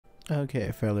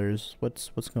Okay, fellas, what's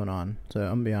going on? So I'm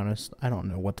gonna be honest, I don't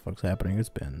know what the fuck's happening. It's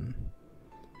been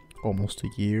almost a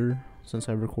year since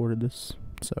I recorded this,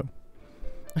 so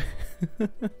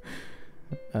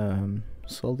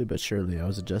slowly but surely I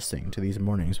was adjusting to these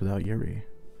mornings without Yuuri.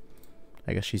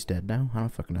 I guess she's dead now? I don't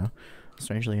fucking know.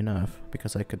 Strangely enough,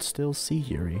 because I could still see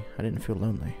Yuuri, I didn't feel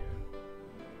lonely.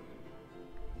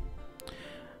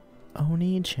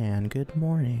 Oni-chan, good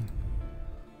morning.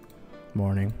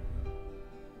 Morning.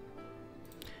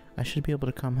 I should be able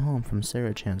to come home from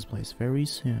Sarah-chan's place very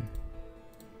soon.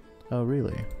 Oh,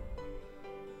 really?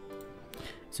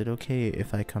 Is it okay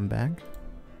if I come back?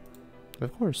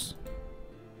 Of course.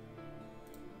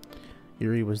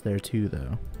 Yuuri was there too,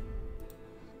 though.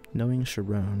 Knowing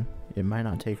Sharon, it might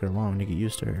not take her long to get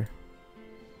used to her.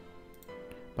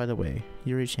 By the way,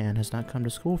 Yuuri-chan has not come to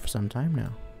school for some time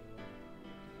now.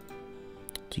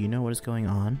 Do you know what is going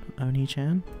on,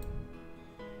 Oni-chan?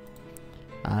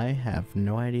 I have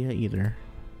no idea either.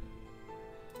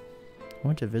 I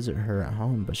went to visit her at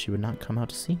home, but she would not come out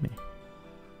to see me.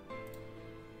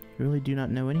 You really do not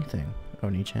know anything,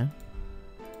 Oni-chan.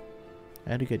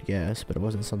 I had a good guess, but it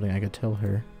wasn't something I could tell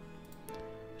her.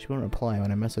 She won't reply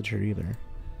when I message her either.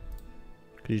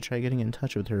 Could you try getting in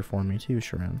touch with her for me too,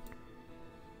 Sharon?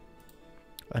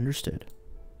 Understood.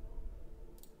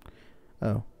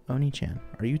 Oh, Oni-chan,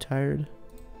 are you tired?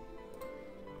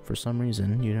 For some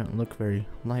reason, you don't look very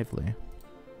lively.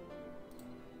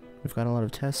 We've got a lot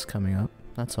of tests coming up,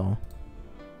 that's all.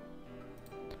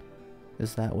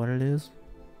 Is that what it is?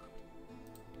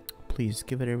 Please,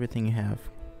 give it everything you have.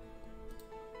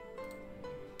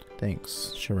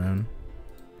 Thanks, Sharon.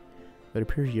 It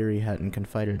appears Yuuri hadn't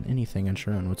confided anything in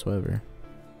Sharon whatsoever.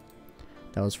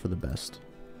 That was for the best.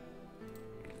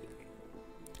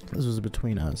 This was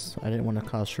between us. I didn't want to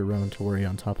cause Sharon to worry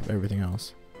on top of everything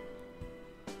else.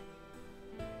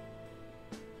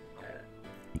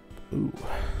 Ooh,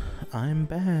 I'm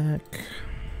back.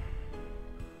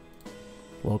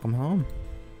 Welcome home.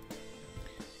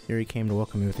 Yuuri came to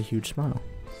welcome me with a huge smile.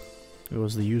 It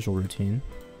was the usual routine,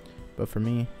 but for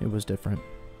me, it was different.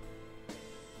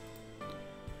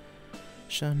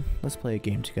 Shun, let's play a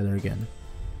game together again.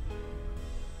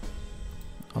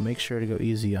 I'll make sure to go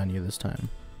easy on you this time.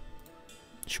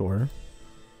 Sure.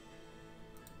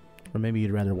 Or maybe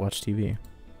you'd rather watch TV.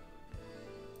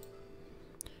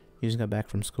 You just got back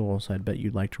from school, so I'd bet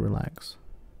you'd like to relax.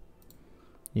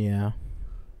 Yeah.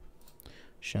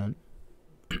 Shun.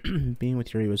 Being with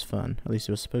Yuuri was fun, at least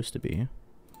it was supposed to be.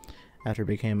 After I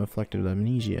became afflicted with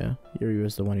amnesia, Yuuri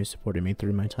was the one who supported me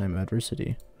through my time of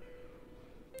adversity.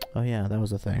 Oh yeah, that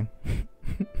was a thing.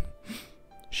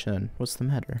 Shun, what's the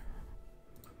matter?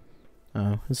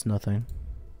 Oh, it's nothing.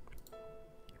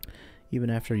 Even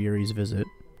after Yuri's visit,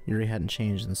 Yuuri hadn't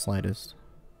changed in the slightest.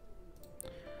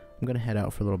 I'm gonna head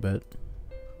out for a little bit.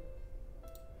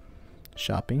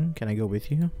 Shopping? Can I go with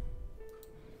you?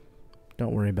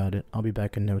 Don't worry about it. I'll be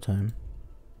back in no time.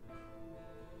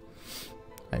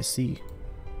 I see.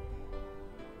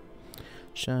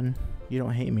 Shun, you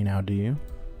don't hate me now, do you?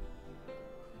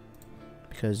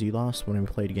 Because you lost when we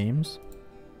played games?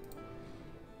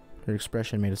 Her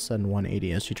expression made a sudden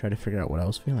 180 as she tried to figure out what I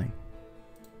was feeling.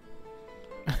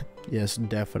 Yes,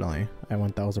 definitely. I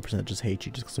 1000% just hate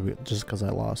you just because I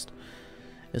lost.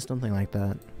 It's something like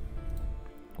that.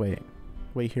 Wait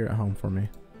here at home for me.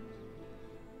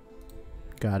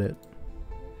 Got it.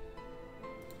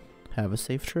 Have a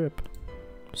safe trip.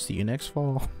 See you next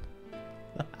fall.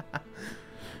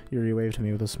 Yuuri waved to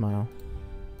me with a smile.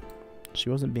 She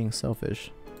wasn't being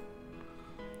selfish.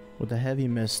 With a heavy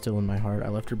mist still in my heart, I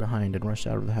left her behind and rushed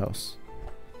out of the house.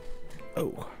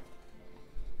 Oh.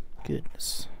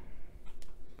 Goodness.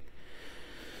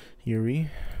 Yuuri.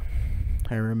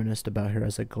 I reminisced about her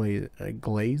as I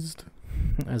gazed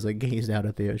out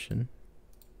at the ocean.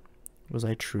 Was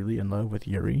I truly in love with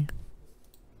Yuuri?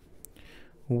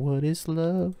 What is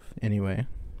love? Anyway.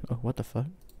 Oh, what the fuck?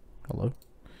 Hello?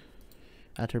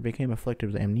 After I became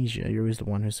afflicted with amnesia, Yuuri was the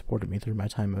one who supported me through my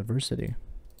time of adversity.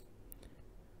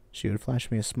 She would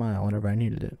flash me a smile whenever I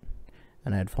needed it,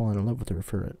 and I had fallen in love with her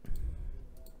for it.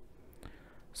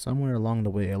 Somewhere along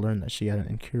the way, I learned that she had an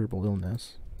incurable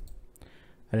illness.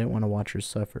 I didn't want to watch her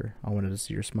suffer. I wanted to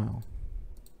see her smile.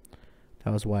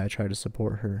 That was why I tried to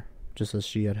support her, just as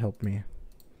she had helped me.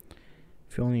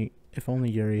 If only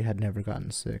Yuuri had never gotten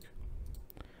sick.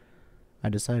 I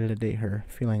decided to date her,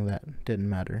 feeling that didn't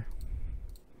matter.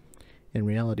 In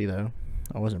reality, though,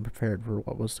 I wasn't prepared for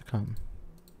what was to come.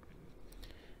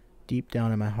 Deep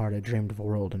down in my heart, I dreamed of a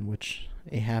world in which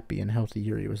a happy and healthy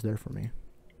Yuuri was there for me.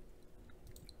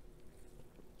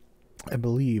 I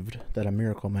believed that a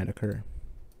miracle might occur.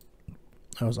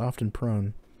 I was often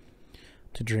prone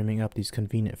to dreaming up these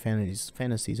convenient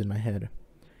fantasies in my head,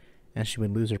 and she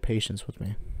would lose her patience with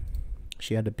me.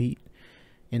 She had to beat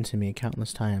into me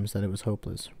countless times that it was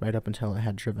hopeless, right up until I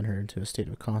had driven her into a state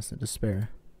of constant despair.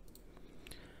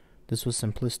 This was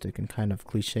simplistic and kind of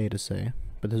cliché to say,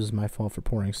 but this was my fault for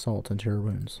pouring salt into her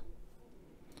wounds.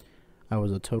 I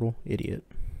was a total idiot.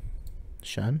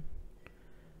 Shun?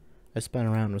 I spun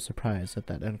around with surprise at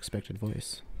that unexpected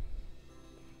voice.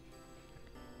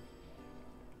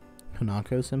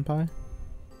 Hanako-senpai?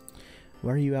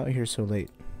 Why are you out here so late?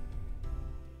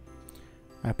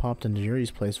 I popped into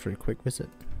Yuri's place for a quick visit.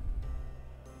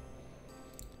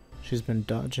 She's been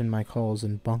dodging my calls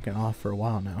and bunking off for a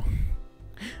while now.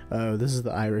 Oh, this is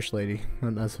the Irish lady.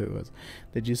 That's who it was.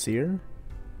 Did you see her?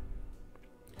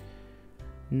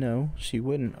 No, she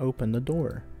wouldn't open the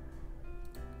door.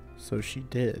 So she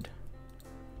did.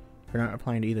 For not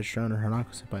replying to either Shun or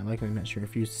Hanako-senpai likely meant she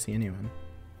refused to see anyone.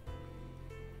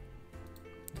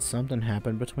 Did something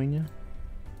happen between you?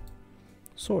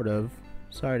 Sort of.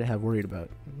 Sorry to have worried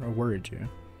you.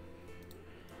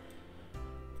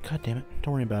 God damn it,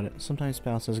 don't worry about it. Sometimes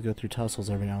spouses go through tussles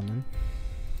every now and then.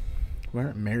 We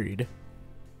aren't married.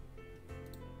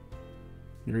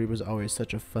 Yuuri was always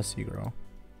such a fussy girl.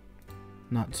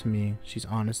 Not to me, she's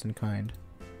honest and kind.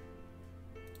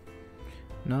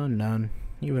 None.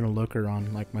 Even a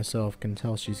looker-on like myself can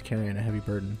tell she's carrying a heavy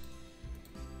burden.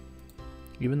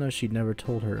 Even though she'd never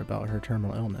told her about her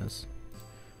terminal illness,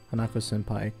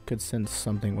 Hanako-senpai could sense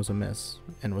something was amiss,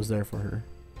 and was there for her.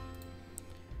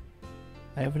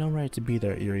 I have no right to be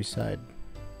there at Yuri's side.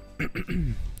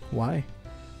 Why?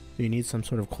 Do you need some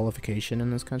sort of qualification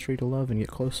in this country to love and get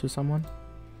close to someone?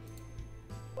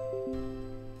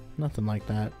 Nothing like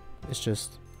that. It's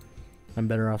just, I'm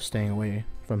better off staying away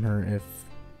from her if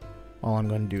all I'm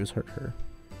going to do is hurt her.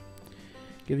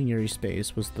 Giving Yuri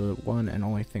space was the one and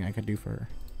only thing I could do for her.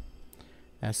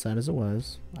 As sad as it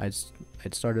was, I'd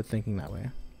started thinking that way.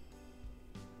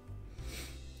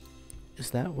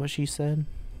 Is that what she said?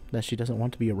 That she doesn't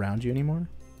want to be around you anymore?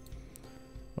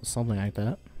 Well, something like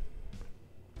that.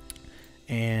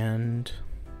 And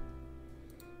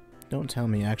don't tell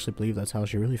me you actually believe that's how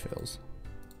she really feels.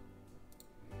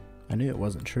 I knew it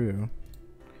wasn't true.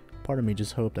 Part of me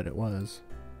just hoped that it was.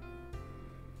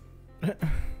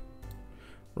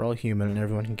 We're all human and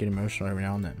everyone can get emotional every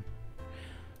now and then.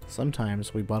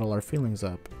 Sometimes we bottle our feelings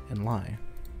up and lie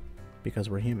because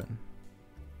we're human.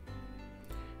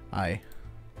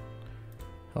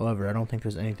 However, I don't think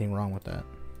there's anything wrong with that.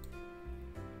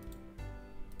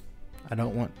 I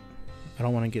don't want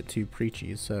to get too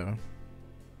preachy, so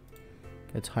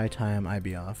it's high time I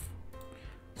be off.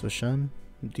 So Shun,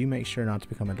 do make sure not to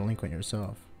become a delinquent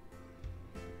yourself.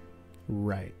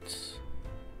 Right.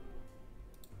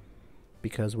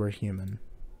 Because we're human.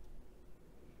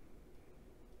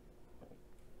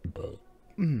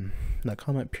 That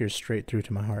comment pierced straight through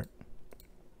to my heart.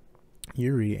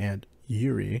 Yuuri and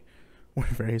Yuuri were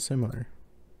very similar.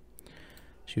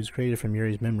 She was created from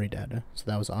Yuri's memory data, so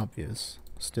that was obvious.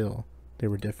 Still, they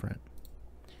were different.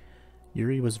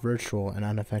 Yuuri was virtual and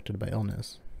unaffected by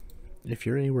illness. If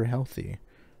Yuuri were healthy,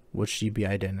 would she be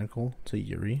identical to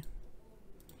Yuuri?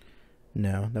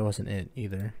 No, that wasn't it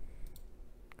either.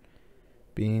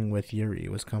 Being with Yuuri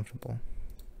was comfortable,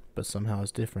 but somehow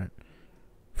it's different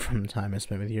from the time I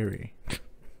spent with Yuuri.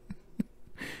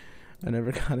 I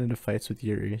never got into fights with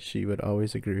Yuuri. She would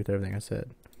always agree with everything I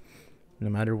said. No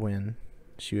matter when,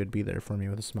 she would be there for me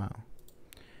with a smile.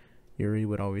 Yuuri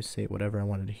would always say whatever I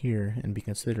wanted to hear and be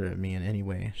considerate of me in any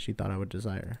way she thought I would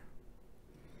desire.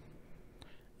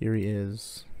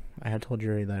 I had told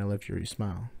Yuuri that I loved Yuri's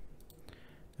smile.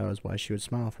 That was why she would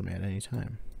smile for me at any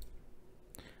time,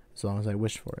 as long as I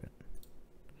wished for it.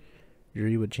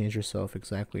 Yuuri would change herself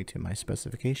exactly to my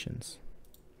specifications,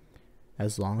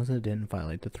 as long as it didn't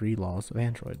violate the 3 laws of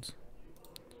androids.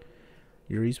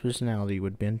 Yuri's personality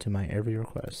would bend to my every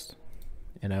request,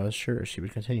 and I was sure she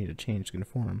would continue to change to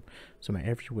conform to my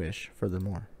every wish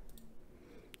furthermore.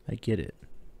 I get it.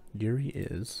 Yuuri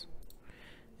is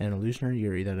an illusionary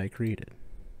Yuuri that I created.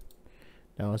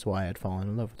 That was why I had fallen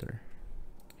in love with her.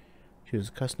 She was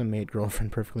a custom-made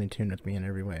girlfriend perfectly in tune with me in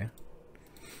every way.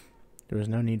 There was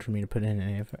no need for me to put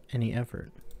in any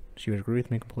effort. She would agree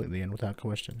with me completely and without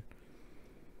question,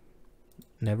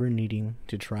 never needing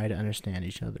to try to understand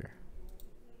each other.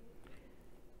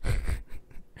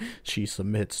 She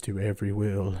submits to every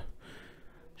will.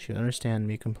 She would understand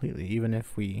me completely, even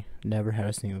if we never had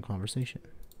a single conversation.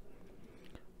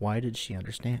 Why did she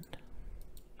understand?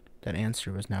 That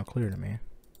answer was now clear to me.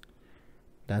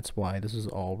 That's why this is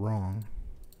all wrong.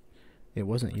 It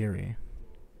wasn't Yuuri.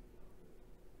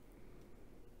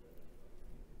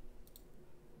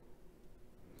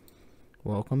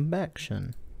 Welcome back,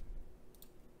 Shun.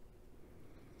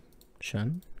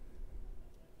 Shun?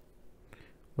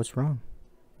 What's wrong?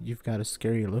 You've got a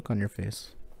scary look on your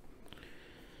face.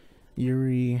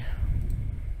 Yuuri,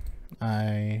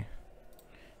 Hey,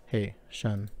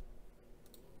 Shun.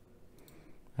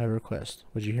 I have a request.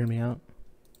 Would you hear me out?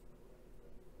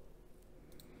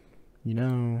 You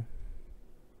know,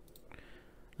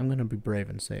 I'm gonna be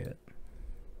brave and say it.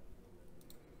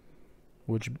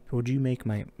 Would you make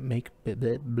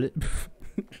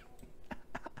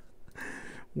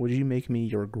would you make me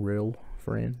your grill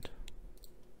friend?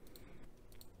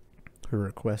 Her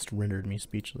request rendered me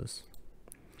speechless.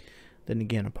 Then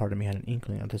again, a part of me had an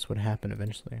inkling that this would happen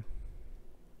eventually.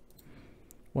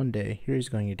 One day, Yuri's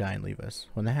going to die and leave us.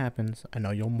 When that happens, I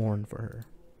know you'll mourn for her.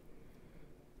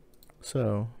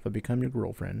 So, if I become your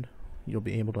girlfriend, you'll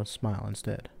be able to smile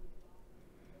instead.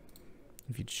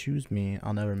 If you choose me,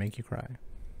 I'll never make you cry.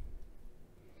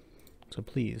 So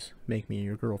please, make me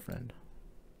your girlfriend.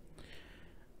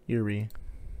 Yuuri.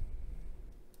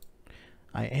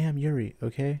 I am Yuuri,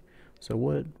 okay? So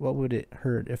what would it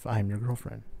hurt if I'm your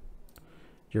girlfriend?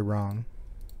 You're wrong.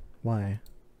 Why?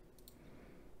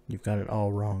 You've got it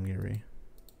all wrong, Yuuri.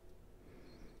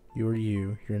 You are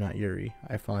you, you're not Yuuri.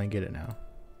 I finally get it now.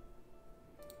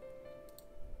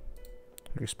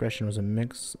 Her expression was a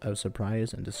mix of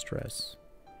surprise and distress.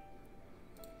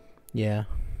 Yeah,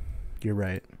 you're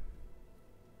right.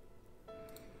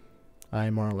 I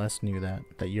more or less knew that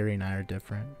Yuuri and I are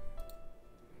different.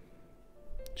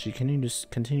 She continued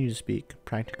to speak,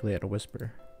 practically at a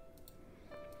whisper.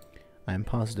 I am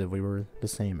positive we were the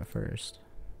same at first.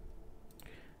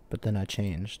 But then I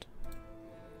changed.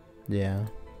 Yeah.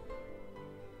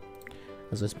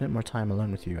 As I spent more time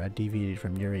alone with you, I deviated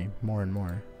from Yuuri more and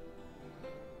more.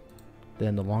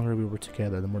 Then the longer we were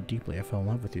together, the more deeply I fell in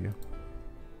love with you.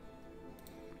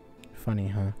 Funny,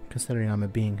 huh? Considering I'm a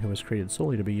being who was created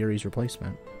solely to be Yuri's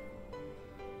replacement.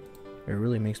 It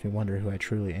really makes me wonder who I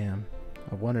truly am.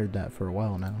 I've wondered that for a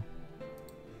while now.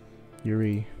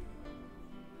 Yuuri,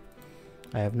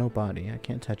 I have no body. I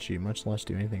can't touch you, much less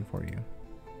do anything for you.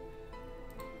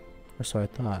 Or so I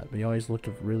thought, but you always looked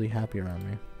really happy around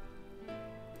me.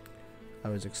 I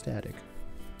was ecstatic.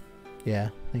 Yeah,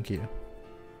 thank you.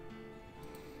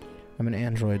 I'm an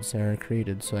android Sarah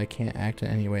created, so I can't act in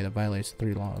any way that violates the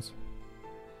 3 laws.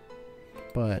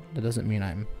 But that doesn't mean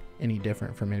I'm any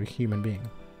different from a human being.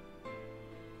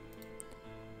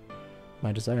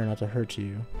 My desire not to hurt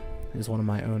you is one of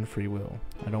my own free will.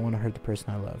 I don't want to hurt the person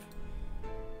I love.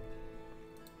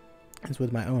 It's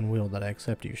with my own will that I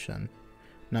accept you, Shun.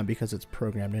 Not because it's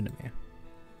programmed into me.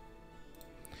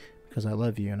 Because I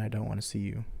love you and I don't want to see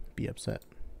you be upset.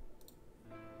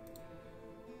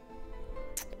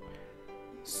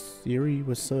 Yuuri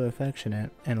was so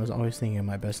affectionate and was always thinking of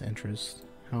my best interest.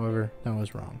 However, that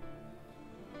was wrong.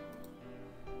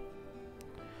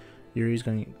 Yuri's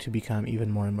going to become even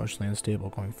more emotionally unstable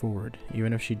going forward.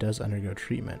 Even if she does undergo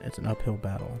treatment, it's an uphill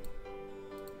battle.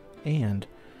 And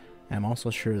I'm also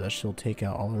sure that she'll take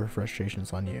out all of her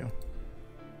frustrations on you.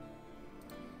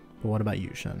 But what about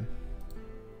you, Shun?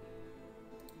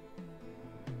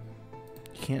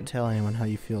 You can't tell anyone how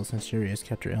you feel since Yuuri has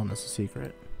kept her illness a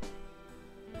secret.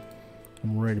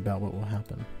 I'm worried about what will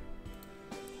happen.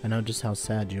 I know just how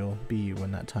sad you'll be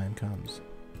when that time comes.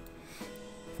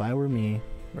 If it were me,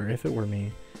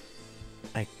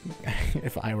 I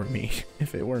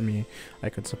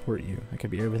could support you. I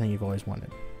could be everything you've always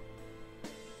wanted.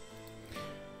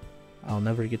 I'll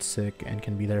never get sick and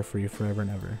can be there for you forever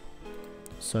and ever.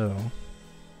 So,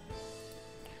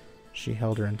 she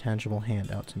held her intangible hand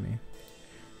out to me.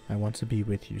 I want to be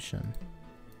with you, Shun.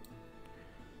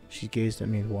 She gazed at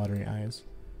me with watery eyes.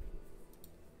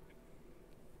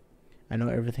 I know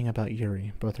everything about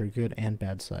Yuuri, both her good and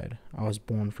bad side. I was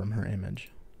born from her image.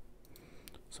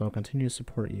 So I'll continue to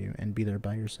support you and be there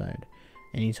by your side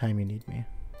anytime you need me.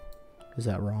 Is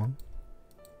that wrong?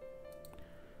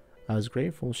 I was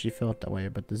grateful she felt that way,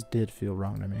 but this did feel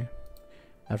wrong to me.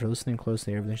 After listening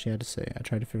closely to everything she had to say, I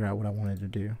tried to figure out what I wanted to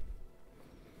do.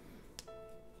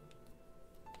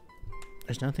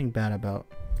 There's nothing bad about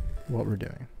what we're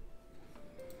doing.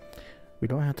 We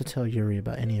don't have to tell Yuuri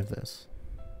about any of this.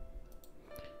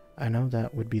 I know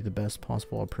that would be the best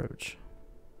possible approach.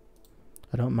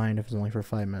 I don't mind if it's only for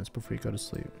 5 minutes before you go to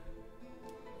sleep.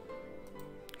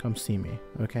 Come see me,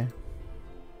 okay?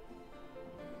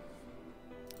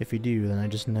 If you do, then I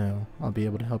just know I'll be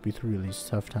able to help you through these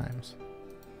tough times.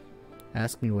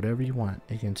 Ask me whatever you want.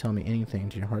 You can tell me anything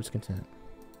to your heart's content.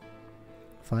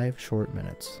 5 short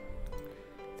minutes.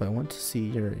 If I want to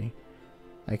see Yuuri,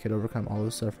 I could overcome all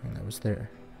the suffering that was there,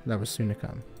 that was soon to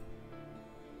come.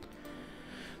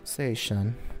 Say,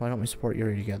 Shun, why don't we support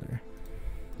Yuuri together?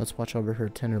 Let's watch over her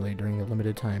tenderly during the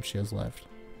limited time she has left.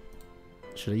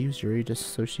 Should I use Yuuri just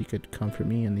so she could comfort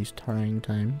me in these trying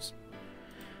times?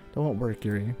 That won't work,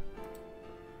 Yuuri.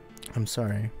 I'm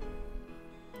sorry.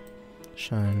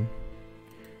 Shun,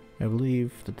 I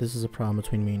believe that this is a problem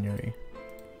between me and Yuuri.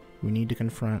 We need to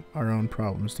confront our own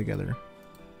problems together.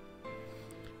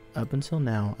 Up until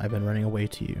now, I've been running away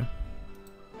to you,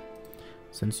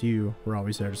 since you were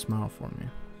always there to smile for me.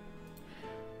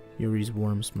 Yuri's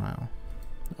warm smile.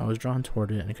 I was drawn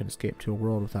toward it and could escape to a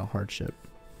world without hardship.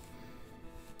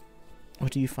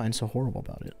 What do you find so horrible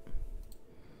about it?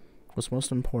 What's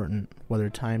most important, whether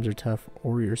times are tough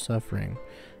or you're suffering,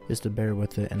 is to bear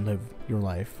with it and live your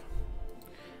life.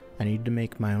 I need to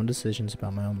make my own decisions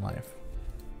about my own life.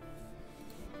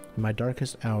 In my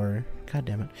darkest hour,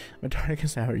 my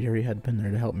darkest hour, Yuuri had been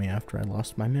there to help me after I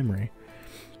lost my memory.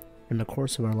 In the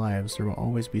course of our lives, there will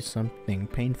always be something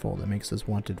painful that makes us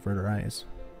want to avert our eyes.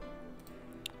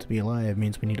 To be alive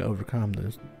means we need to overcome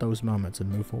those moments and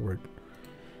move forward.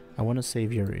 I want to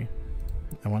save Yuuri.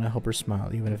 I want to help her smile,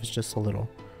 even if it's just a little,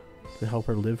 to help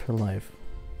her live her life.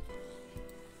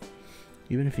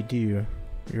 Even if you do,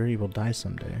 Yuuri will die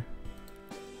someday.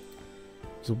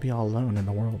 You'll be all alone in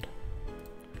the world.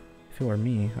 If it were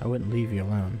me, I wouldn't leave you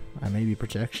alone. I may be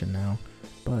protection now,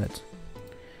 but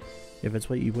if it's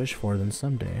what you wish for, then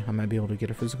someday I might be able to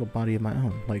get a physical body of my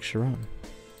own, like Sharon.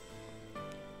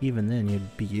 Even then,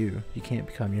 you'd be you. You can't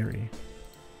become Yuuri.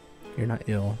 You're not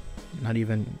ill. Not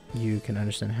even you can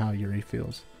understand how Yuuri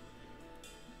feels.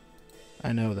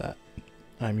 I know that.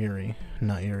 I'm Yuuri,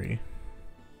 not Yuuri.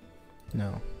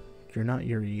 No, you're not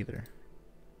Yuuri either.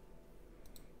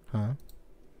 Huh?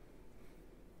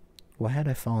 Why had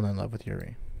I fallen in love with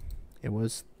Yuuri? It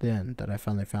was then that I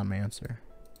finally found my answer.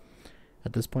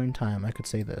 At this point in time, I could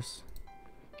say this.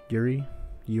 Yuuri,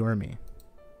 you are me.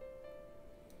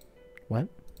 What?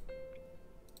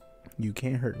 You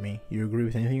can't hurt me. You agree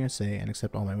with anything I say and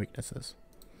accept all my weaknesses.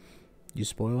 You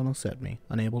spoil and accept me,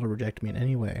 unable to reject me in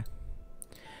any way.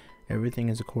 Everything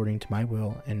is according to my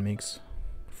will and makes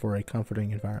for a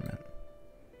comforting environment.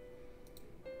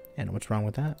 And what's wrong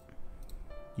with that?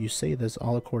 You say this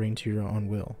all according to your own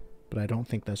will, but I don't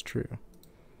think that's true.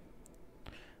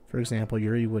 For example,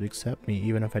 Yuuri would accept me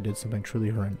even if I did something truly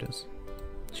horrendous.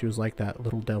 She was like that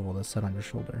little devil that sat on your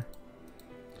shoulder.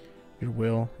 Your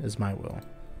will is my will.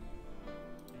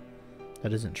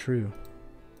 That isn't true.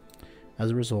 As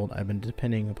a result, I've been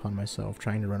depending upon myself,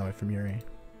 trying to run away from Yuuri.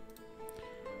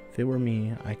 If it were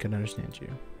me, I could understand you.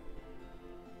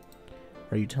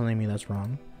 Are you telling me that's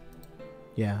wrong?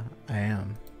 Yeah, I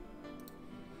am.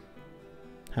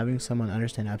 Having someone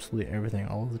understand absolutely everything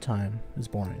all of the time is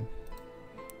boring.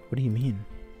 What do you mean?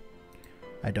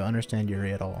 I don't understand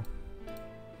Yuuri at all.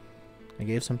 I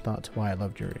gave some thought to why I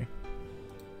loved Yuuri.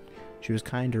 She was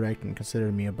kind, direct, and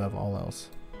considered me above all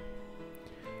else.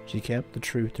 She kept the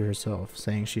truth to herself,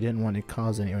 saying she didn't want to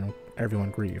cause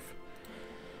everyone grief.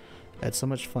 I had so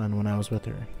much fun when I was with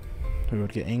her. We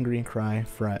would get angry and cry,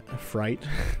 fight.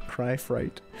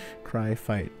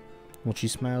 When she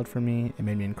smiled for me, it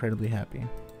made me incredibly happy.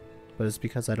 But it's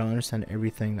because I don't understand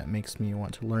everything that makes me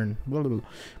want to learn. But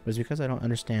it's because I don't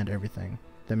understand everything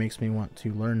that makes me want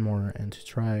to learn more and to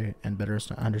try and better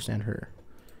understand her.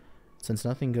 Since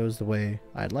nothing goes the way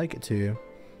I'd like it to,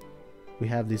 we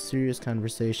have these serious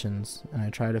conversations, and I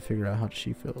try to figure out how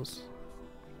she feels.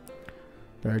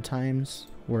 There are times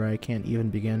where I can't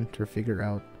even begin to figure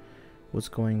out what's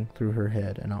going through her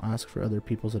head, and I'll ask for other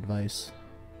people's advice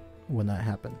when that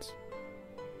happens.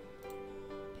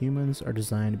 Humans are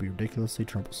designed to be ridiculously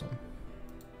troublesome.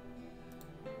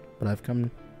 But I've come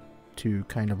to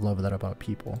kind of love that about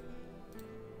people.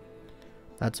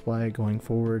 That's why, going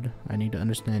forward, I need to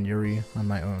understand Yuuri on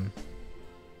my own.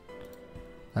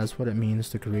 That's what it means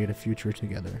to create a future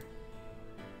together.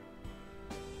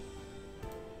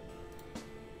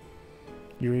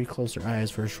 Yuuri closed her eyes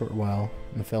for a short while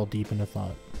and fell deep into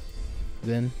thought.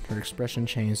 Then, her expression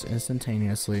changed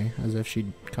instantaneously, as if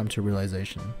she'd come to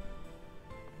realization.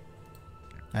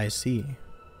 I see.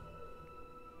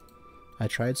 I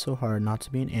tried so hard not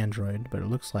to be an android, but it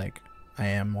looks like I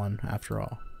am one after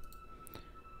all.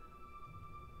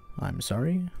 I'm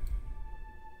sorry?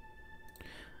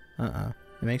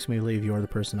 It makes me believe you're the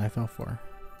person I fell for.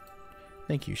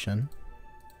 Thank you, Shun.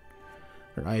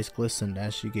 Her eyes glistened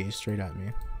as she gazed straight at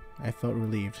me. I felt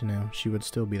relieved to know she would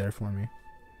still be there for me.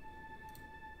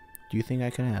 Do you think I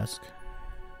can ask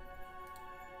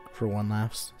for one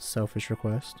last selfish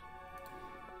request?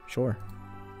 Sure.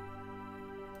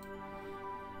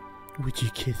 Would you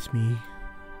kiss me?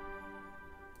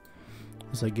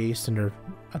 As I gazed into her,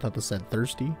 I thought this said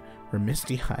thirsty or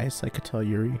misty eyes. I could tell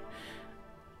Yuuri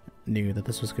knew that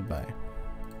this was goodbye.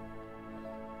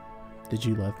 Did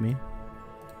you love me?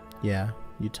 Yeah,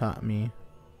 you taught me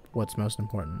what's most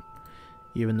important.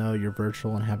 Even though you're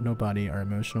virtual and have no body, our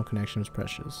emotional connection is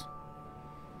precious.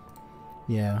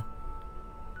 Yeah.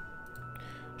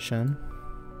 Shen,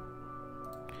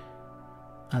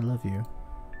 I love you.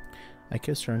 I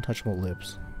kissed her untouchable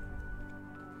lips.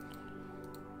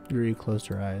 Yuuri closed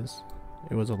her eyes.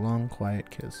 It was a long,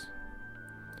 quiet kiss.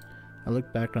 I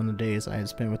looked back on the days I had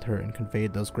spent with her and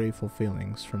conveyed those grateful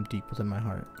feelings from deep within my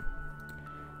heart.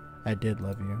 I did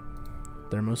love you.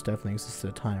 There most definitely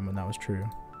existed a time when that was true.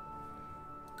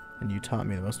 And you taught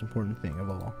me the most important thing of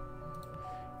all.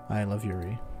 I love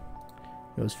Yuuri.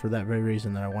 It was for that very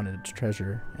reason that I wanted to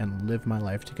treasure and live my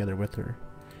life together with her.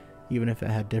 Even if it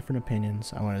had different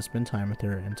opinions, I wanted to spend time with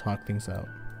her and talk things out.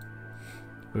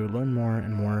 We would learn more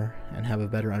and more and have a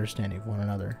better understanding of one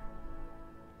another.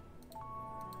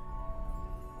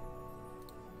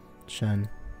 Shen,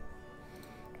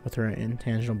 with her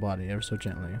intangible body ever so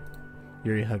gently,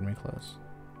 Yuuri hugged me close.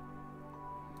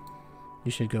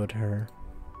 You should go to her.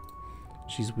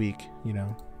 She's weak, you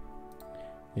know.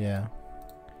 Yeah.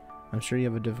 I'm sure you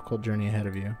have a difficult journey ahead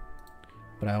of you,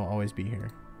 but I will always be here,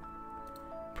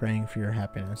 praying for your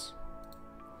happiness.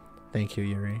 Thank you,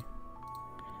 Yuuri.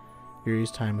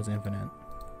 Yuri's time was infinite.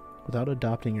 Without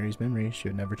adopting Yuri's memory, she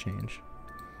would never change.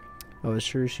 I was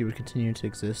sure she would continue to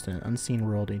exist in an unseen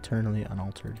world eternally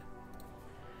unaltered.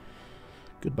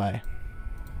 Goodbye.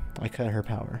 I cut her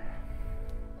power.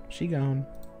 She gone.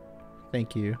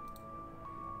 Thank you.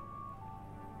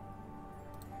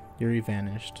 Yuuri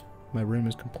vanished. My room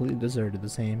is completely deserted, the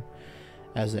same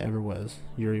as it ever was.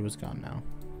 Yuuri was gone now.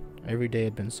 Every day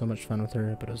had been so much fun with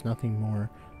her, but it was nothing more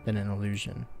than an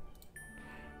illusion.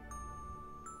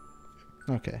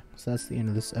 Okay, so that's the end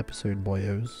of this episode,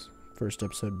 boyos. First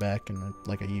episode back in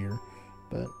like a year,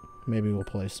 but maybe we'll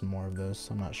play some more of this.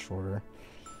 I'm not sure.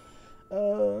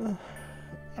 I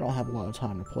don't have a lot of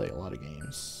time to play a lot of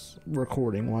games,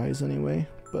 recording wise anyway,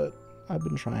 but I've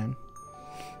been trying.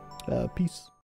 Peace.